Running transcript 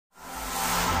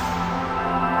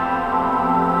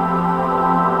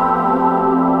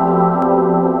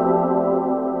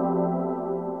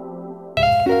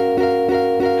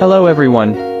Hello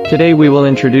everyone, today we will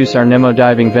introduce our Nemo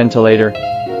diving ventilator.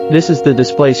 This is the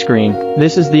display screen,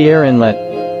 this is the air inlet,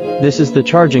 this is the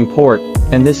charging port,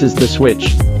 and this is the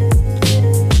switch.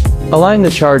 Align the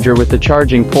charger with the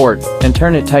charging port, and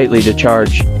turn it tightly to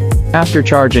charge. After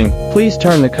charging, please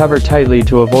turn the cover tightly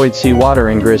to avoid seawater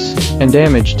ingress and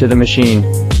damage to the machine.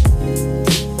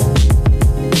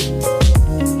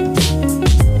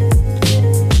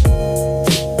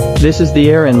 This is the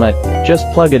air inlet, just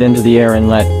plug it into the air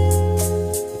inlet.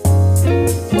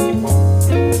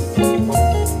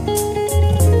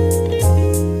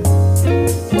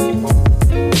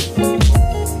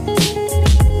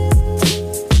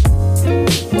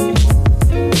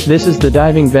 This is the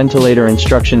diving ventilator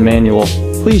instruction manual,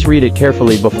 please read it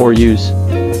carefully before use.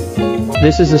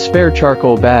 This is a spare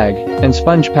charcoal bag and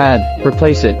sponge pad,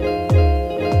 replace it.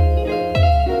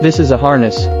 This is a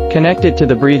harness, connect it to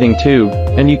the breathing tube,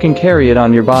 and you can carry it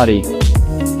on your body.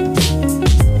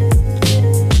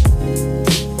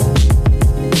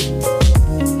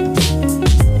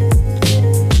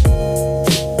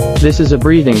 This is a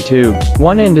breathing tube.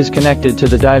 One end is connected to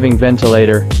the diving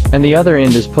ventilator, and the other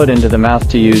end is put into the mouth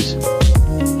to use.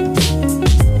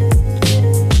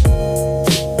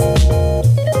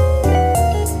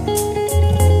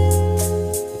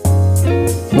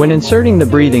 When inserting the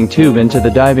breathing tube into the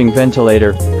diving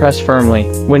ventilator, press firmly.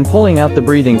 When pulling out the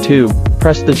breathing tube,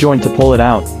 press the joint to pull it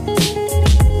out.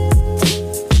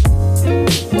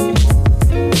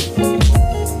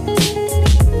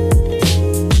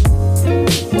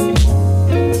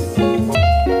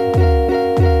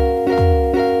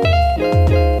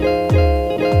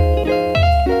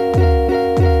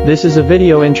 This is a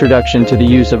video introduction to the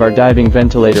use of our diving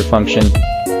ventilator function.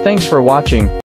 Thanks for watching.